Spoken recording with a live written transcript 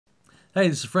Hey,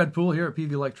 this is Fred Poole here at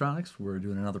Peavey Electronics. We're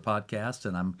doing another podcast,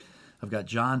 and I've got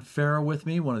John Fera with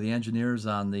me, one of the engineers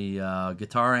on the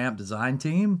guitar amp design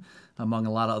team, among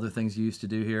a lot of other things he used to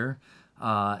do here.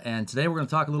 And today we're going to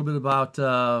talk a little bit about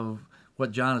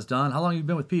what John has done. How long have you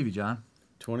been with Peavey, John?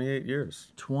 28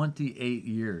 years. 28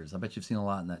 years. I bet you've seen a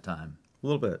lot in that time. A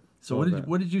little bit. So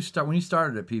what did you start when you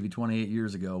started at Peavey 28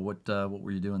 years ago? What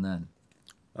were you doing then?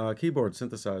 Keyboard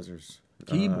synthesizers.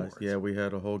 Keyboards. Yeah, we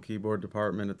had a whole keyboard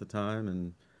department at the time,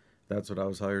 and that's what I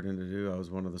was hired in to do. I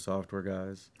was one of the software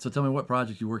guys. So tell me what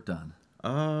project you worked on.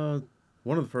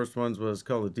 One of the first ones was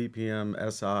called the DPM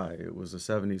SI. It was a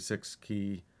 76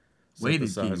 key Weighted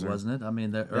synthesizer. key, wasn't it? I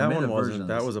mean, that one wasn't.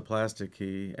 That was a plastic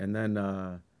key, and then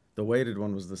the weighted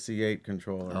one was the C8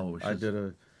 controller. Oh,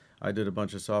 I did a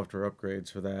bunch of software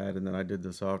upgrades for that, and then I did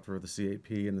the software of the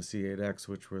C8P and the C8X,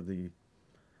 which were the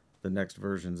next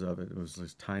versions of it. It was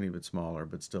just tiny bit smaller,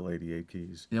 but still 88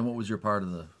 keys. Yeah, what was your part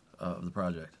of the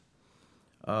project?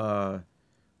 Well,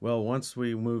 once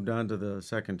we moved on to the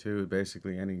second two,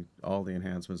 basically all the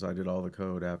enhancements, I did all the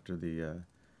code after the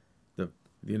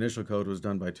initial code was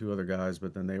done by two other guys,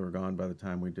 but then they were gone by the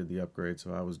time we did the upgrade,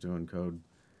 so I was doing code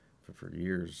for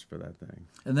years for that thing.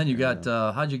 And then you got,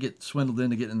 how'd you get swindled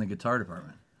into getting in the guitar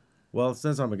department? Well,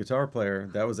 since I'm a guitar player,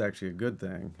 that was actually a good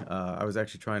thing. I was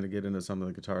actually trying to get into some of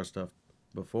the guitar stuff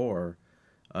before,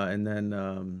 and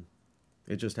then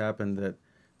it just happened that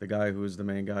the guy who was the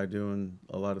main guy doing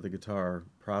a lot of the guitar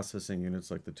processing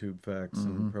units, like the TubeFX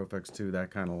and ProFX 2, that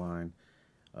kind of line,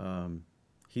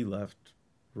 he left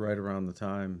right around the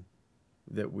time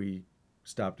that we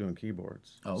stopped doing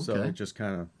keyboards. Oh, okay. So it just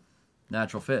kind of...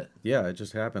 Natural fit. Yeah, it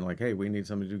just happened. Like, hey, we need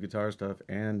somebody to do guitar stuff,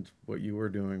 and what you were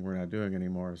doing, we're not doing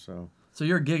anymore. So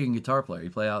you're a gigging guitar player. You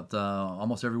play out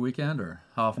almost every weekend, or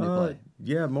how often do you play?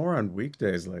 Yeah, more on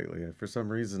weekdays lately. For some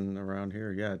reason around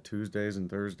here, yeah, Tuesdays and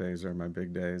Thursdays are my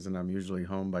big days, and I'm usually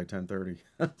home by 10:30.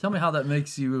 Tell me how that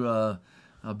makes you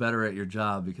better at your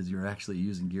job because you're actually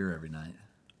using gear every night.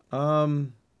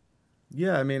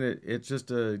 Yeah, I mean, it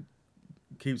just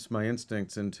keeps my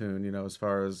instincts in tune, as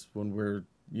far as when we're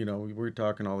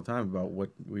talking all the time about what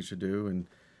we should do, and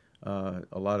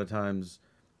a lot of times,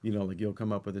 like you'll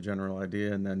come up with a general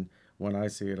idea, and then when I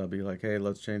see it, I'll be like, hey,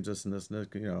 let's change this and this and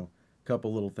this, a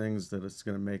couple little things that it's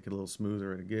going to make it a little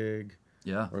smoother at a gig,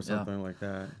 or something like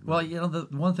that. Well, the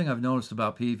one thing I've noticed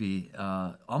about Peavey,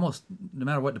 almost no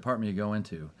matter what department you go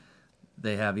into,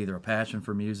 they have either a passion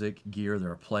for music, gear,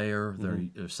 they're a player,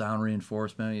 they're sound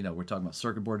reinforcement. We're talking about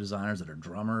circuit board designers that are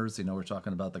drummers. We're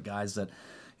talking about the guys that,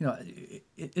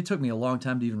 it took me a long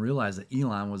time to even realize that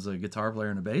Elon was a guitar player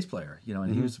and a bass player,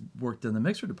 and he worked in the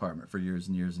mixer department for years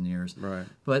and years and years. Right.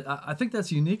 But I think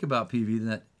that's unique about Peavey,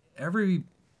 that every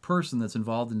person that's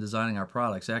involved in designing our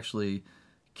products actually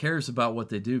cares about what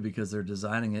they do because they're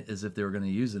designing it as if they were going to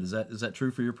use it. Is that true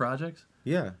for your projects?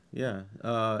 Yeah.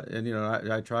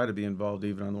 And I try to be involved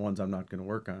even on the ones I'm not going to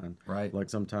work on. Right. Like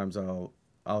sometimes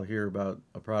I'll hear about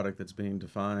a product that's being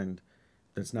defined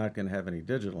that's not going to have any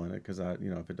digital in it, because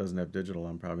if it doesn't have digital,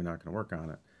 I'm probably not going to work on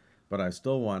it. But I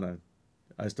still want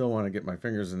to get my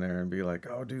fingers in there and be like,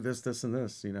 oh, do this, this, and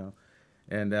this,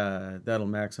 and that'll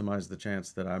maximize the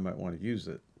chance that I might want to use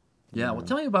it. Yeah. Well,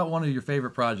 tell me about one of your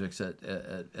favorite projects at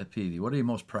Peavey. What are you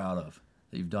most proud of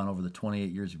that you've done over the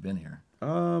 28 years you've been here?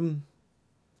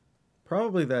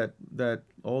 Probably that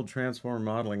old Transform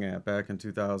modeling app back in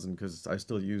 2000, because I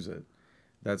still use it.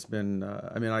 That's been,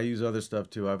 I use other stuff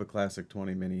too. I have a Classic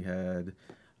 20 mini head,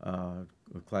 a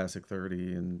Classic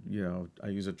 30, and, I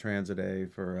use a Transit A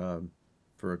for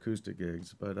acoustic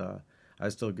gigs, but I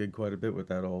still gig quite a bit with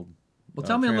that old Well,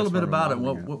 tell me a little bit about it.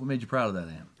 What What made you proud of that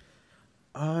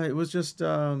amp? It was just,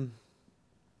 there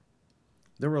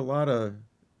were a lot of,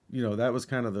 that was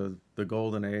kind of the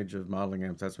golden age of modeling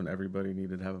amps. That's when everybody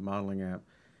needed to have a modeling amp.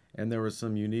 And there were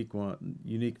some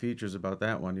unique features about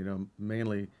that one,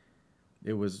 mainly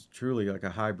it was truly like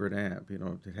a hybrid amp. It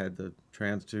had the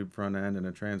trans tube front end and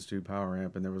a trans tube power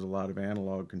amp, and there was a lot of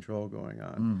analog control going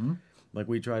on. Mm-hmm. Like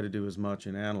we tried to do as much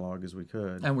in analog as we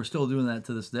could. And we're still doing that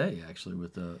to this day, actually,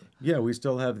 with the... Yeah, we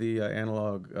still have the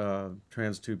analog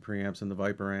trans tube preamps and the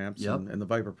Viper amps. Yep. And the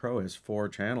Viper Pro has 4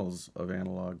 channels of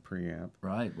analog preamp.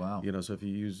 Right, wow. So if you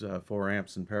use 4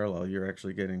 amps in parallel, you're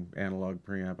actually getting analog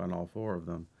preamp on all 4 of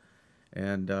them.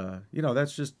 And,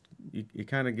 that's just, it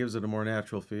kind of gives it a more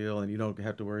natural feel, and you don't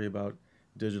have to worry about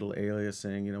digital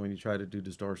aliasing. When you try to do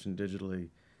distortion digitally,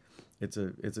 it's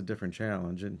a different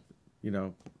challenge. And,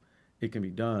 it can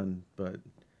be done, but,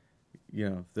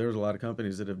 there's a lot of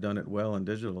companies that have done it well in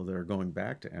digital that are going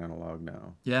back to analog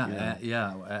now.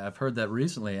 Yeah, I've heard that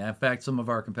recently. In fact, some of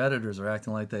our competitors are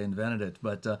acting like they invented it.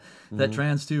 But that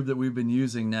trans tube that we've been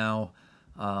using now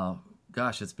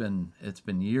gosh, it's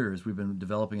been years. We've been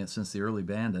developing it since the early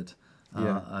Bandit.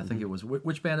 Yeah. I think it was,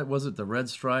 which Bandit was it? The Red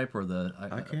Stripe or the?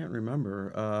 I can't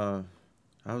remember.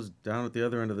 I was down at the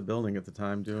other end of the building at the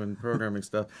time doing programming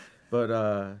stuff, but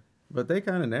they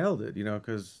kind of nailed it,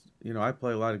 because I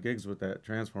play a lot of gigs with that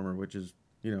transformer, which is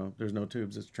there's no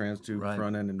tubes, it's trans tube Right.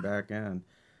 front end and back end,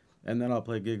 and then I'll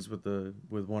play gigs with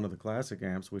one of the classic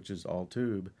amps, which is all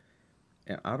tube,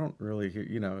 and I don't really hear,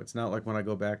 it's not like when I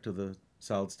go back to the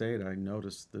solid state I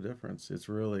notice the difference. It's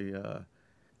really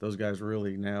those guys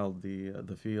really nailed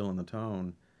the feel and the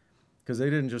tone, because they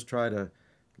didn't just try to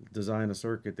design a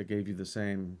circuit that gave you the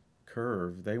same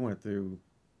curve. They went through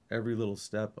every little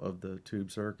step of the tube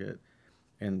circuit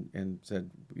and said,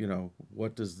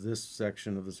 what does this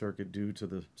section of the circuit do to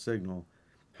the signal?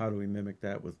 How do we mimic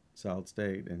that with solid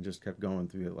state? And just kept going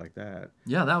through it like that.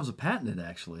 Yeah, that was patented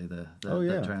actually.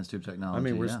 That trans tube technology. I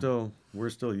mean, we're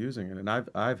still using it, and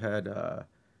I've had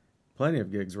plenty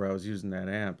of gigs where I was using that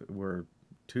amp where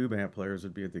tube amp players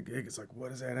would be at the gig. It's like, what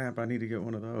is that amp? I need to get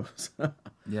one of those.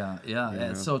 Yeah.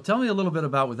 And so tell me a little bit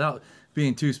about, without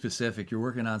being too specific, you're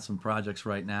working on some projects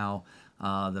right now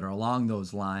that are along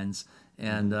those lines,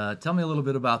 and tell me a little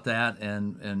bit about that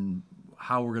and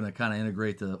how we're going to kind of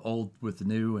integrate the old with the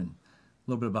new, and a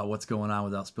little bit about what's going on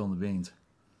without spilling the beans.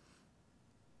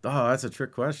 Oh, that's a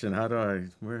trick question.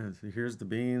 Here's the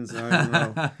beans.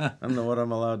 I don't know what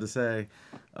I'm allowed to say.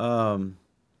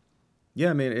 Yeah,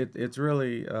 I mean, it's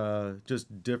really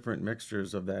just different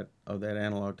mixtures of that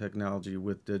analog technology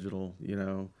with digital.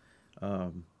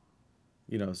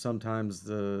 Sometimes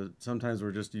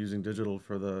we're just using digital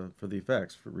for the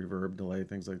effects, for reverb, delay,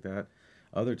 things like that.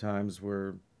 Other times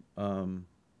we're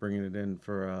bringing it in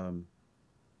for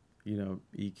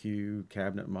EQ,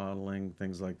 cabinet modeling,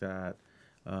 things like that.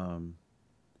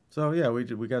 So yeah,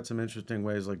 we got some interesting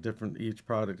ways. Like each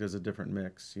product is a different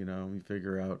mix. You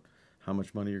figure out how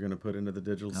much money you're going to put into the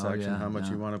digital section, how much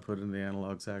you want to put in the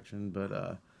analog section. But,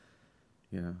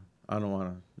 I don't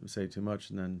want to say too much.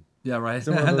 And then yeah, right.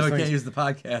 I know we can't use the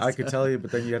podcast. I could tell you,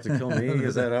 but then you have to kill me.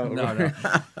 Is that how? No.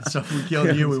 So if we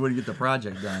killed you, we wouldn't get the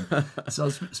project done. So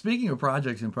speaking of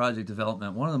projects and project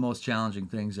development, one of the most challenging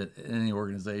things at any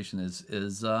organization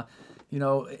is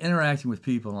interacting with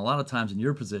people. And a lot of times in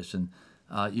your position,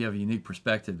 you have a unique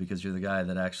perspective because you're the guy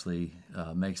that actually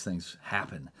makes things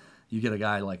happen. You get a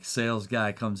guy like sales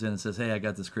guy comes in and says, hey, I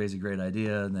got this crazy great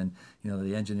idea. And then,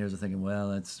 the engineers are thinking,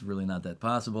 well, that's really not that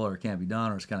possible, or it can't be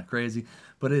done, or it's kind of crazy.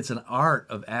 But it's an art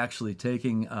of actually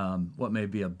taking what may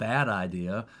be a bad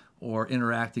idea or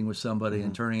interacting with somebody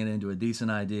and turning it into a decent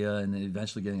idea and then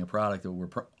eventually getting a product that we're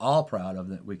all proud of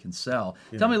that we can sell.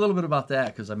 Yeah. Tell me a little bit about that,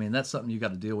 because, I mean, that's something you got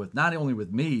to deal with, not only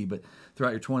with me, but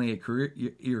throughout your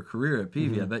 28-year career at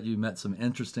Peavey. I bet you met some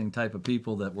interesting type of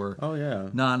people that were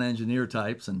non-engineer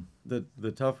types. And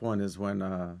the tough one is when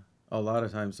a lot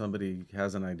of times somebody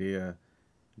has an idea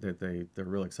that they're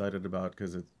real excited about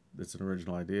because it's an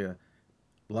original idea.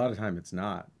 A lot of time it's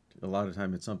not. A lot of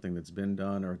time it's something that's been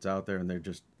done or it's out there and they're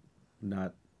just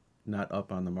not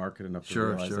up on the market enough to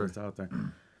realize that it's out there.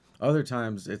 Other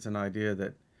times it's an idea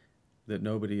that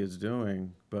nobody is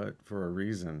doing, but for a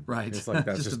reason. Right. It's like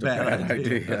that's just a bad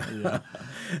idea. Yeah.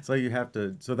 So you have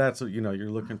to. So that's you're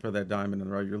looking for that diamond in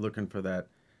the rough. You're looking for that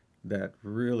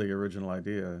really original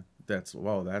idea. That's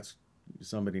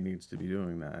somebody needs to be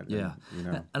doing that. Yeah.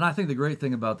 And, and I think the great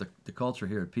thing about the culture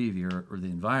here at Peavey or the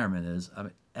environment is, I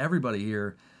mean, everybody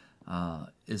here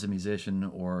is a musician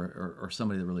or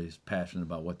somebody that really is passionate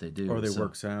about what they do. Or they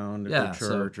work sound at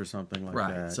church or something like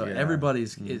that. Right. So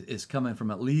everybody's is coming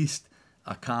from at least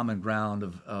a common ground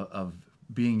of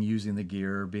using the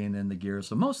gear, being in the gear.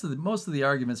 So most of the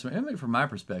arguments, from my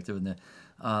perspective, and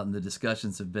the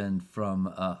discussions have been from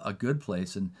a good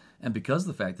place, and because of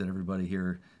the fact that everybody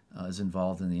here is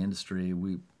involved in the industry,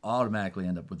 we automatically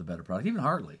end up with a better product. Even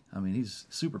Hartley, I mean, he's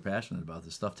super passionate about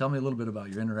this stuff. Tell me a little bit about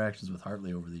your interactions with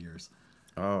Hartley over the years.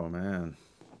 Oh man,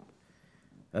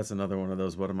 that's another one of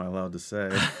those. What am I allowed to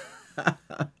say?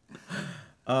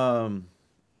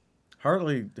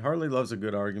 Hartley loves a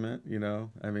good argument.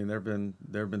 I mean, there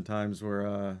have been times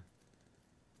where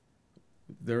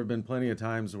there have been plenty of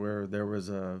times where there was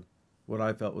what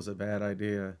I felt was a bad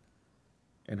idea.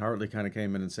 And Hartley kind of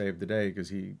came in and saved the day because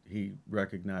he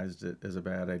recognized it as a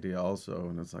bad idea also.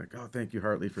 And it's like, oh, thank you,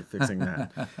 Hartley, for fixing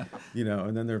that.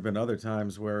 And then there have been other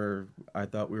times where I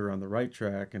thought we were on the right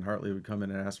track and Hartley would come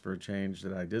in and ask for a change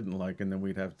that I didn't like. And then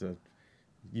we'd have to,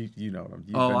 you know him.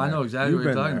 I know exactly what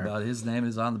you're talking about. His name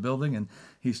is on the building and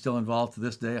he's still involved to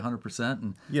this day 100%.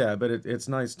 And yeah, but it's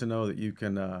nice to know that you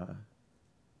can...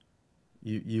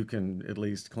 You can at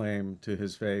least claim to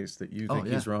his face that you think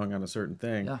he's wrong on a certain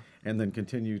thing, and then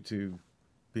continue to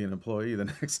be an employee the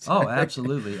next day. Oh,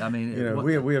 absolutely. I mean,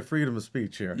 we have freedom of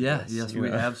speech here. Yeah, yes, we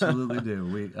absolutely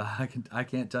do. I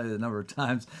can't tell you the number of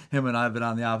times him and I have been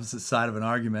on the opposite side of an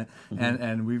argument,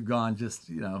 and we've gone just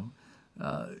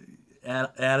at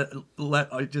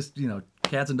it, just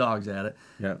cats and dogs at it.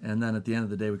 Yeah. And then at the end of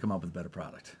the day, we come up with a better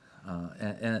product.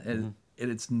 And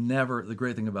it's never, the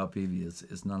great thing about Peavey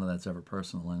is none of that's ever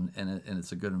personal, and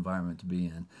it's a good environment to be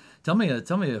in. Tell me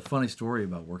a funny story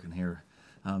about working here.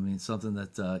 I mean, something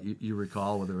that you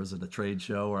recall, whether it was at a trade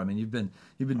show or, I mean, you've been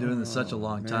doing this such a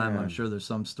long time. I'm sure there's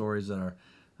some stories that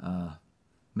are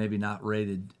maybe not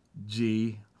rated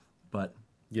G, but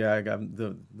yeah, I got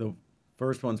the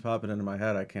first one's popping into my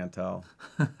head. I can't tell.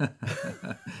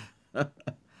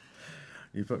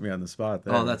 You put me on the spot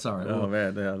there. Oh, that's all right. Oh,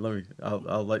 man, yeah.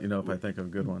 I'll let you know if I think of a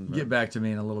good one. Get back to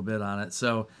me in a little bit on it.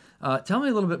 So, tell me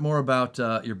a little bit more about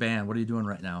your band. What are you doing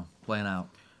right now? Playing out?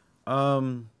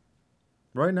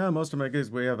 Right now, most of my gigs,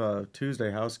 we have a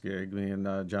Tuesday house gig. Me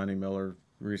and Johnny Miller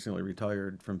recently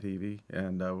retired from Peavey,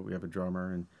 and we have a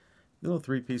drummer and a little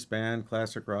 3-piece band,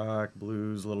 classic rock,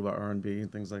 blues, a little bit R&B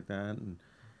and things like that. And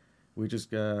we just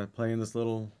play in this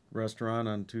little restaurant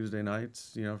on Tuesday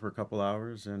nights, for a couple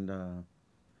hours. And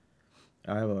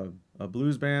I have a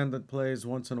blues band that plays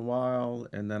once in a while,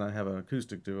 and then I have an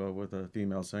acoustic duo with a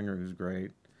female singer who's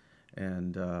great.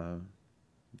 And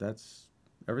that's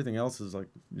everything else is like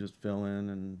just fill in,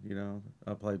 and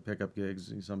I'll play pickup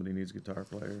gigs. Somebody needs a guitar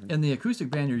player. And the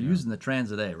acoustic band, you're using the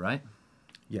Transit A, right?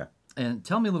 Yeah. And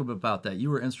tell me a little bit about that. You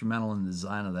were instrumental in the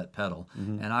design of that pedal.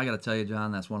 And I got to tell you,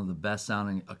 John, that's one of the best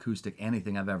sounding acoustic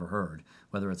anything I've ever heard,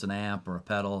 whether it's an amp or a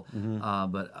pedal.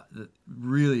 But it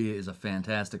really is a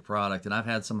fantastic product. And I've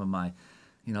had some of my,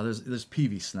 there's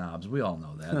Peavey snobs. We all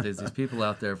know that. There's these people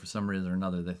out there, for some reason or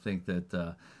another, they think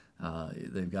that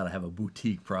they've got to have a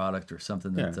boutique product or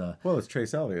something that. Well, it's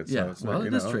Trace Elliott. So it's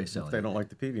it is Trace Elliott. If they don't like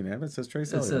the Peavey name, it says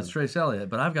Trace Elliott. It says Trace Elliott.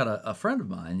 But I've got a friend of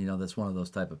mine, that's one of those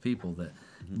type of people that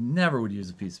never would use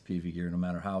a piece of Peavey gear, no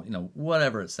matter how,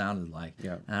 whatever it sounded like.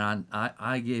 Yeah. And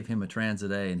I gave him a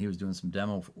Transit A, and he was doing some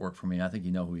demo work for me. I think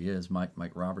you know who he is, Mike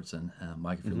Robertson.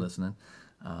 Mike, if you're listening.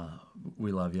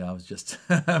 We love you. I was just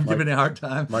I'm giving you a hard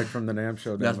time. Mike from the NAMM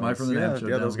Show. That's Mike from the NAMM Show.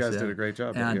 Yeah, those guys did a great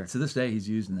job. And to this day, he's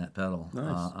using that pedal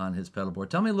on his pedal board.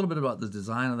 Tell me a little bit about the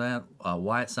design of that,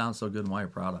 why it sounds so good, and why you're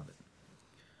proud of it.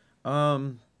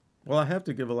 Well, I have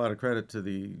to give a lot of credit to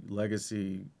the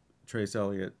legacy Trace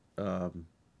Elliott, the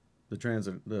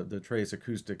Trace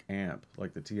acoustic amp,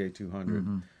 like the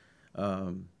TA200,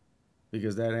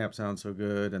 because that amp sounds so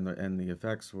good, and the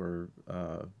effects were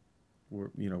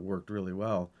worked really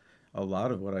well. A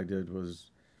lot of what I did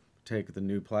was take the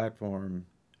new platform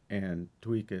and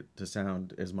tweak it to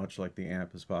sound as much like the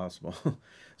amp as possible.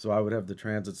 So I would have the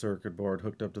transit circuit board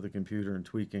hooked up to the computer and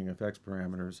tweaking effects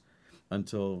parameters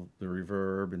until the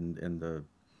reverb and the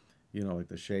like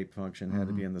the shape function had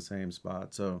to be in the same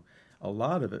spot. So a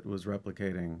lot of it was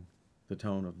replicating the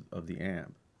tone of the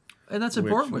amp. And that's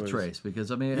important with Trace,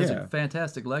 because, I mean, it has a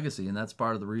fantastic legacy, and that's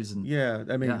part of the reason. Yeah,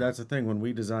 I mean, that's the thing. When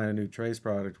we design a new Trace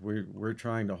product, we're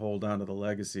trying to hold on to the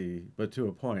legacy, but to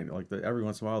a point. Like, every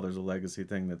once in a while, there's a legacy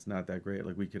thing that's not that great.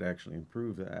 Like, we could actually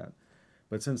improve that.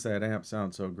 But since that amp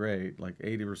sounds so great, like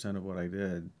 80% of what I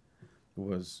did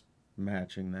was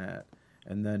matching that.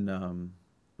 And then,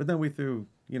 but then we threw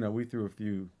a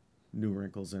few new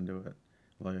wrinkles into it.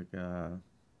 Like,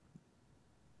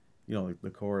 like the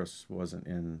chorus wasn't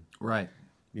in, right?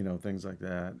 Things like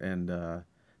that, and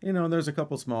and there's a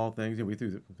couple small things. We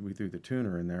threw the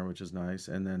tuner in there, which is nice,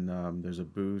 and then there's a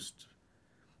boost,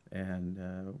 and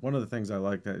one of the things I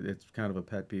like, that it's kind of a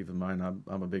pet peeve of mine.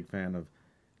 I'm a big fan of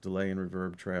delay and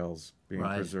reverb trails being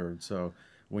preserved. So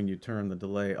when you turn the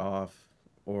delay off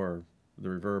or the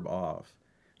reverb off,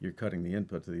 you're cutting the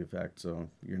input to the effect, so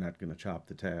you're not going to chop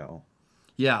the tail.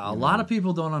 Yeah, a lot of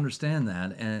people don't understand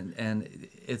that, and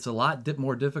it's a lot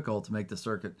more difficult to make the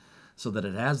circuit so that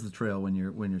it has the trail when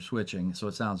you're switching, so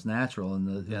it sounds natural, and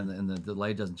the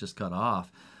delay doesn't just cut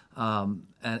off. And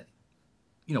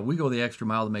we go the extra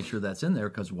mile to make sure that's in there,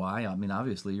 because why? I mean,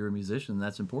 obviously you're a musician, and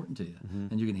that's important to you,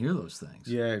 and you can hear those things.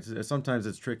 Yeah, sometimes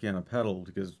it's tricky on a pedal,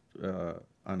 because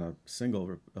on a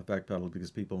single effect pedal,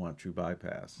 because people want true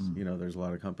bypass. There's a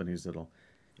lot of companies that'll,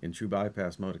 in true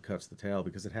bypass mode, it cuts the tail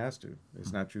because it has to.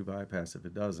 It's not true bypass if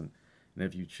it doesn't. And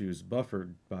if you choose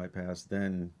buffered bypass,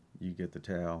 then you get the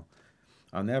tail.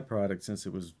 On that product, since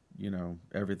it was,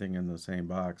 everything in the same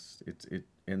box,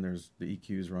 and there's the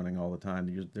EQs running all the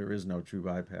time, there is no true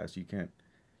bypass. You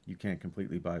can't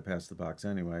completely bypass the box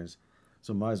anyways.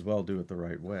 So might as well do it the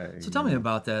right way. So tell me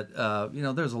about that.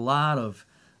 There's a lot of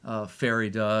fairy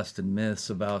dust and myths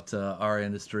about our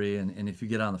industry. And if you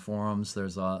get on the forums,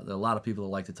 there's a lot of people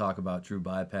that like to talk about true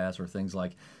bypass or things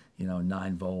like,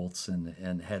 9 volts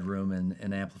and headroom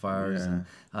and amplifiers. Yeah.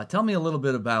 And tell me a little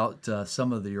bit about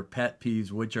some of your pet peeves,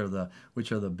 which are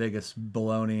the biggest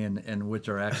baloney and which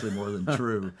are actually more than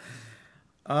true.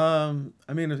 I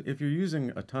mean, if you're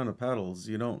using a ton of pedals,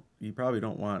 you probably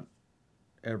don't want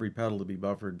every pedal to be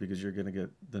buffered, because you're going to get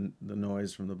the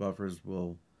noise from the buffers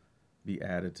will be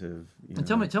additive. And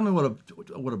tell me what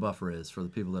a buffer is for the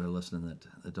people that are listening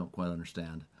that don't quite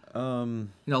understand. A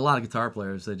lot of guitar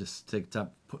players, they just take time,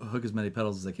 hook as many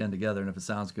pedals as they can together, and if it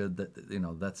sounds good,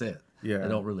 that's it. Yeah. They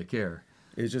don't really care.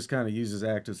 It just kind of uses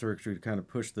active circuitry to kind of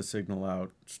push the signal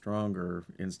out stronger,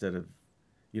 instead of,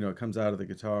 it comes out of the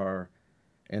guitar,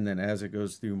 and then as it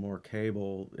goes through more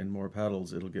cable and more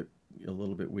pedals, it'll get a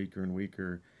little bit weaker and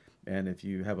weaker. And if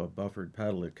you have a buffered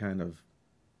pedal, it kind of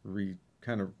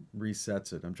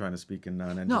resets it. I'm trying to speak in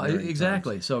non-engineering No,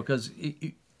 exactly. terms. So, because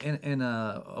in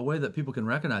a way that people can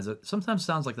recognize it, sometimes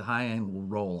sounds like the high end will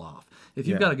roll off. If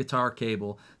you've got a guitar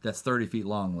cable that's 30 feet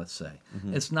long, let's say,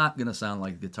 it's not going to sound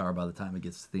like a guitar by the time it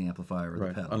gets to the amplifier or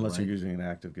the pedal. Unless you're using an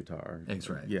active guitar. That's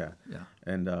right. Yeah. Yeah.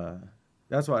 And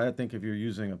that's why I think if you're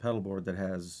using a pedal board that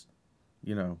has,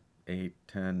 8,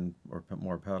 10 or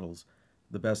more pedals,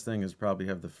 the best thing is probably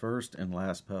have the first and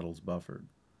last pedals buffered.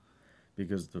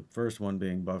 Because the first one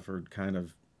being buffered kind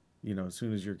of, as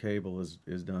soon as your cable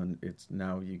is done, it's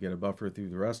now you get a buffer through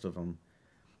the rest of them,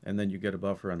 and then you get a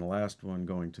buffer on the last one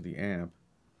going to the amp,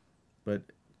 but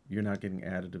you're not getting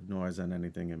additive noise on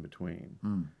anything in between.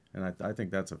 And I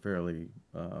think that's a fairly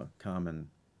common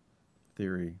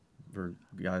theory for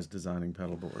guys designing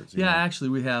pedal boards. Yeah, actually,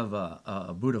 we have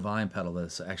a Buddha volume pedal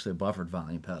that's actually a buffered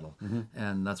volume pedal,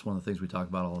 and that's one of the things we talk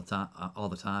about all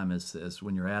the time is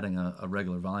when you're adding a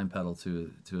regular volume pedal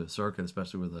to a circuit,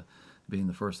 especially with being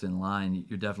the first in line,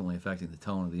 you're definitely affecting the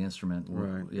tone of the instrument.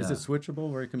 Right. Yeah. Is it switchable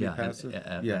where it can be passive?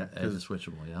 Yeah, it's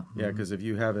switchable. Yeah. Yeah, because if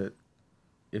you have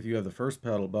the first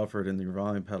pedal buffered and your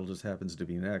volume pedal just happens to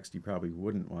be next, you probably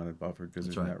wouldn't want it buffered, because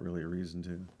there's not really a reason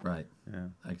to. Right. Yeah.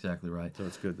 Exactly right. So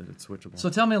it's good that it's switchable. So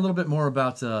tell me a little bit more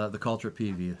about the culture at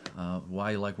Peavey,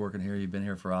 why you like working here. You've been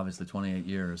here for obviously 28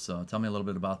 years. So tell me a little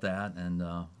bit about that, and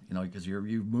because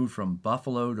you moved from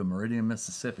Buffalo to Meridian,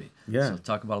 Mississippi. Yeah. So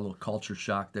talk about a little culture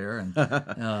shock there, and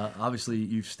obviously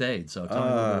you've stayed. So tell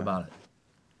me a little bit about it.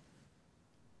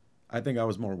 I think I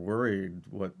was more worried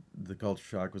what the culture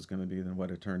shock was going to be than what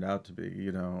it turned out to be.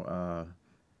 The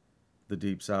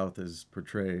Deep South is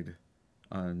portrayed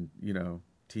on,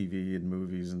 TV and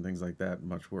movies and things like that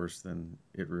much worse than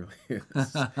it really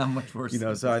is. Much worse.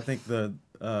 So I think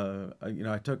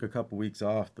I took a couple weeks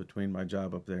off between my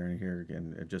job up there and here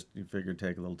again. You figured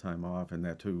take a little time off, and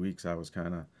that 2 weeks I was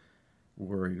kind of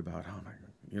worried about,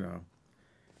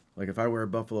 like if I wear a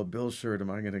Buffalo Bills shirt, am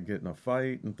I going to get in a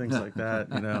fight and things like that,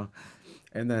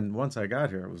 And then once I got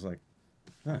here, it was like,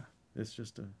 it's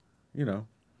just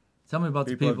Tell me about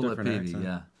the people at Peavey. accent.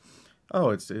 Yeah. Oh,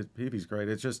 Peavey's great.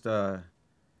 It's just, I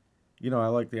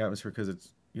like the atmosphere because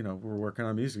it's, we're working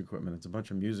on music equipment. It's a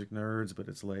bunch of music nerds, but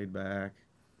it's laid back.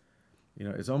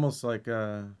 It's almost like,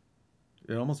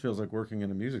 it almost feels like working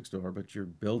in a music store, but you're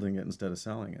building it instead of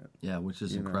selling it. Yeah, which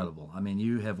is incredible. I mean,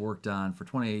 you have worked on, for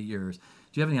 28 years,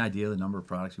 do you have any idea the number of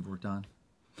products you've worked on?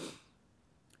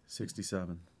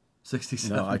 67.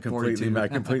 67. No, I completely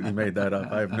made that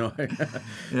up. I have no idea.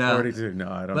 Yeah. 42. No,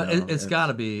 I don't know. But it's got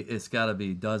to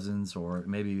be dozens or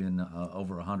maybe even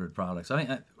over 100 products. I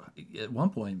mean, at one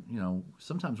point,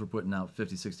 sometimes we're putting out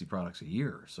 50, 60 products a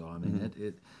year. So I mean,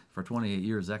 it for 28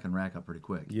 years that can rack up pretty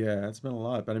quick. Yeah, it's been a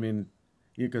lot. But I mean,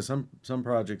 because some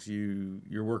projects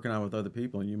you're working on with other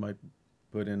people and you might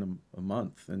put in a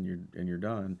month and you're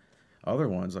done. Other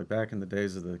ones, like back in the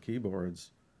days of the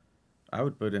keyboards, I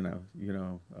would put in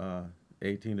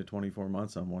 18 to 24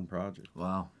 months on one project.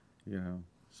 Wow.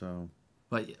 So.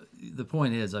 But the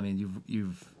point is, I mean,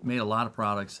 you've made a lot of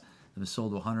products that have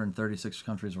sold to 136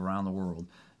 countries around the world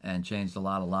and changed a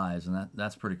lot of lives, and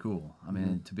that's pretty cool. I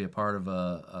mean, to be a part of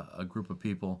a group of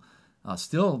people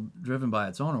still driven by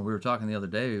its owner. We were talking the other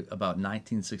day about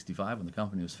 1965 when the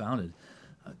company was founded,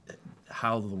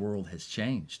 how the world has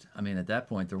changed. I mean, at that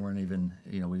point, there weren't even,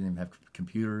 we didn't even have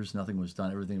computers. Nothing was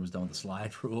done. Everything was done with the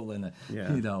slide rule and,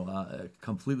 a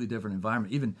completely different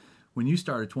environment. Even when you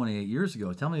started 28 years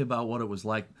ago, tell me about what it was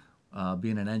like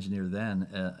being an engineer then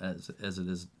as it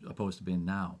is opposed to being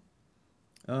now.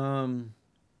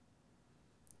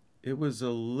 It was a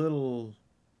little,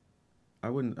 I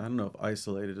don't know if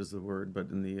isolated is the word, but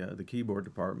in the keyboard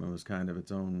department was kind of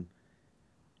its own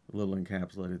little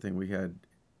encapsulated thing. We had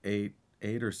 8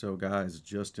 8 or so guys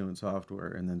just doing software,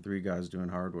 and then 3 guys doing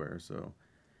hardware. So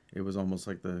it was almost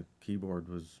like the keyboard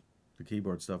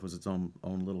stuff was its own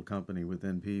little company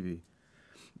within Peavey.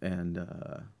 And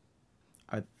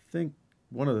I think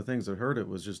one of the things that hurt it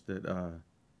was just that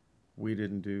we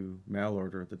didn't do mail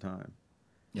order at the time.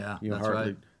 Yeah, You know, that's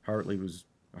right. Hartley was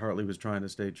trying to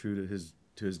stay true to his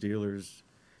dealers,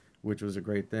 which was a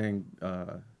great thing.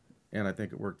 And I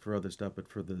think it worked for other stuff, but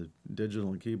for the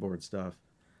digital and keyboard stuff,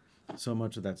 so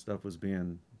much of that stuff was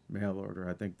being mail order.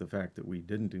 I think the fact that we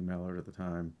didn't do mail order at the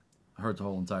time Hurt the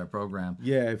whole entire program.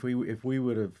 Yeah, if we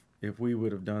would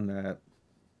have done that,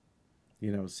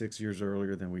 6 years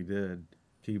earlier than we did,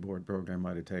 keyboard program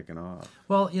might have taken off.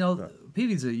 Well,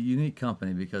 Peavey's a unique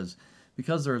company because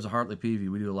there's a Hartley Peavey,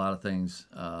 we do a lot of things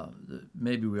that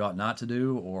maybe we ought not to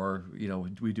do, or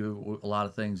we do a lot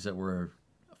of things that were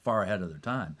far ahead of their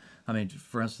time. I mean,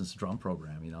 for instance, the drum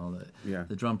program.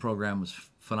 The drum program was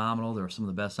phenomenal. There are some of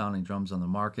the best sounding drums on the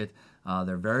market.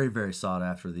 They're very, very sought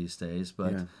after these days.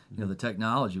 But the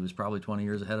technology was probably 20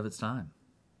 years ahead of its time.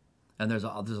 And there's a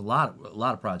lot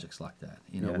of projects like that.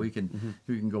 We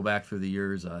can go back through the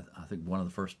years. I think one of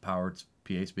the first powered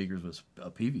PA speakers was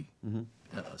a Peavey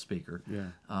speaker.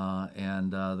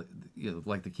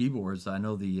 Like the keyboards, I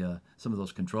know some of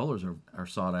those controllers are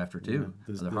sought after too.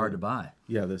 They're hard to buy.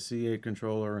 Yeah, the C8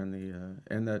 controller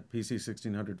and that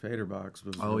PC1600 fader box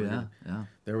was. Oh really yeah, good. yeah.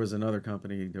 There was another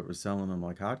company that was selling them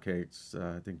like hotcakes.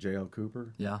 I think J.L.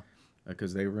 Cooper. Yeah.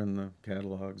 Because they were in the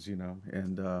catalogs,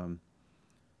 and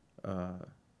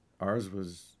ours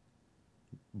was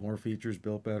more features,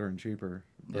 built better, and cheaper.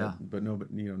 But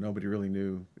nobody really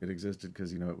knew it existed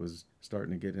because it was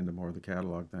starting to get into more of the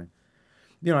catalog thing.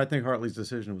 I think Hartley's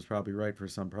decision was probably right for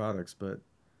some products, but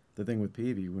the thing with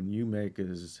Peavey, when you make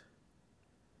as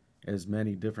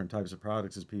many different types of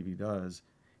products as Peavey does,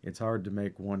 it's hard to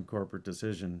make one corporate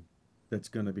decision that's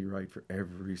going to be right for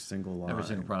every single line. Every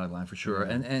single product line, for sure.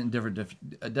 And different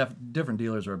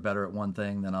dealers are better at one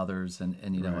thing than others, and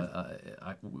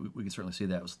we can certainly see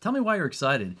that. So tell me why you're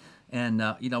excited. And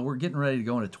we're getting ready to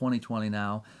go into 2020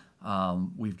 now.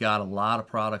 We've got a lot of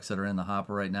products that are in the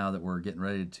hopper right now that we're getting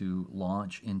ready to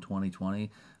launch in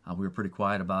 2020. We were pretty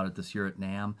quiet about it this year at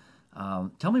NAMM.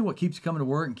 Tell me what keeps you coming to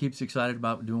work and keeps you excited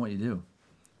about doing what you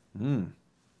do.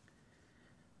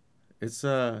 It's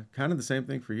kind of the same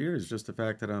thing for years, just the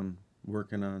fact that I'm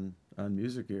working on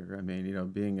music here. I mean,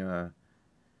 being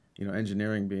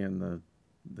engineering being the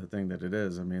thing that it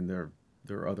is. I mean, there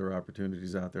are other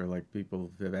opportunities out there. Like,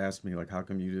 people have asked me, like, how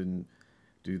come you didn't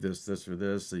do this or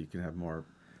this so you can have more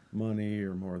money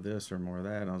or more of this or more of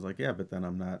that? And I was like, yeah, but then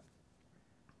I'm not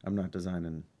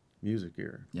designing music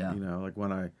here. Yeah. Like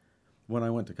when I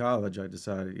went to college, I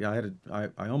decided,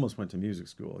 I almost went to music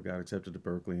school. I got accepted to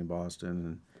Berkeley in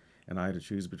Boston, and I had to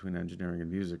choose between engineering and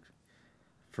music.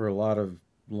 For a lot of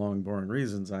long, boring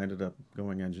reasons, I ended up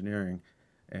going engineering,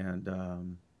 and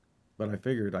but I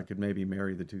figured I could maybe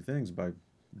marry the two things by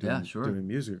doing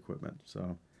music equipment.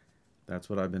 So that's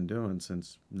what I've been doing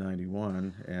since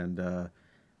 '91, and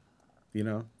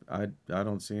I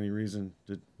don't see any reason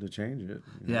to change it.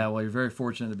 Yeah, well, you're very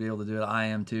fortunate to be able to do it. I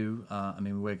am too. I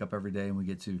mean, we wake up every day and we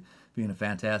get to be in a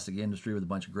fantastic industry with a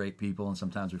bunch of great people, and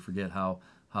sometimes we forget how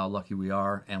lucky we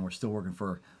are, and we're still working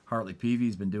for Hartley Peavey.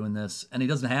 He's been doing this, and he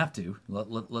doesn't have to.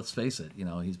 Let's face it.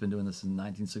 He's been doing this in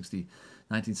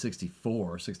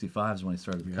 1964, 65 is when he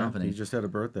started the company. He just had a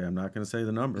birthday. I'm not going to say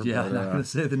the number. Yeah, I'm not going to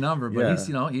say the number, but he's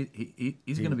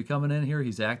he's going to be coming in here.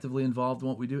 He's actively involved in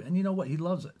what we do, and you know what? He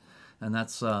loves it, and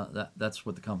that's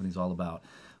what the company's all about.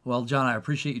 Well, John, I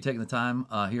appreciate you taking the time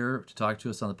here to talk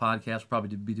to us on the podcast. We'll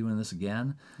probably be doing this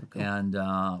again. Okay. And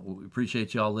we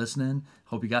appreciate you all listening.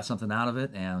 Hope you got something out of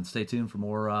it. And stay tuned for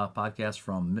more podcasts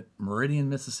from Meridian,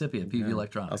 Mississippi at Peavey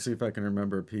Electronics. I'll see if I can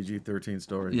remember a PG-13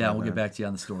 story. Yeah, we'll get back to you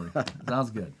on the story.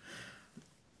 Sounds good.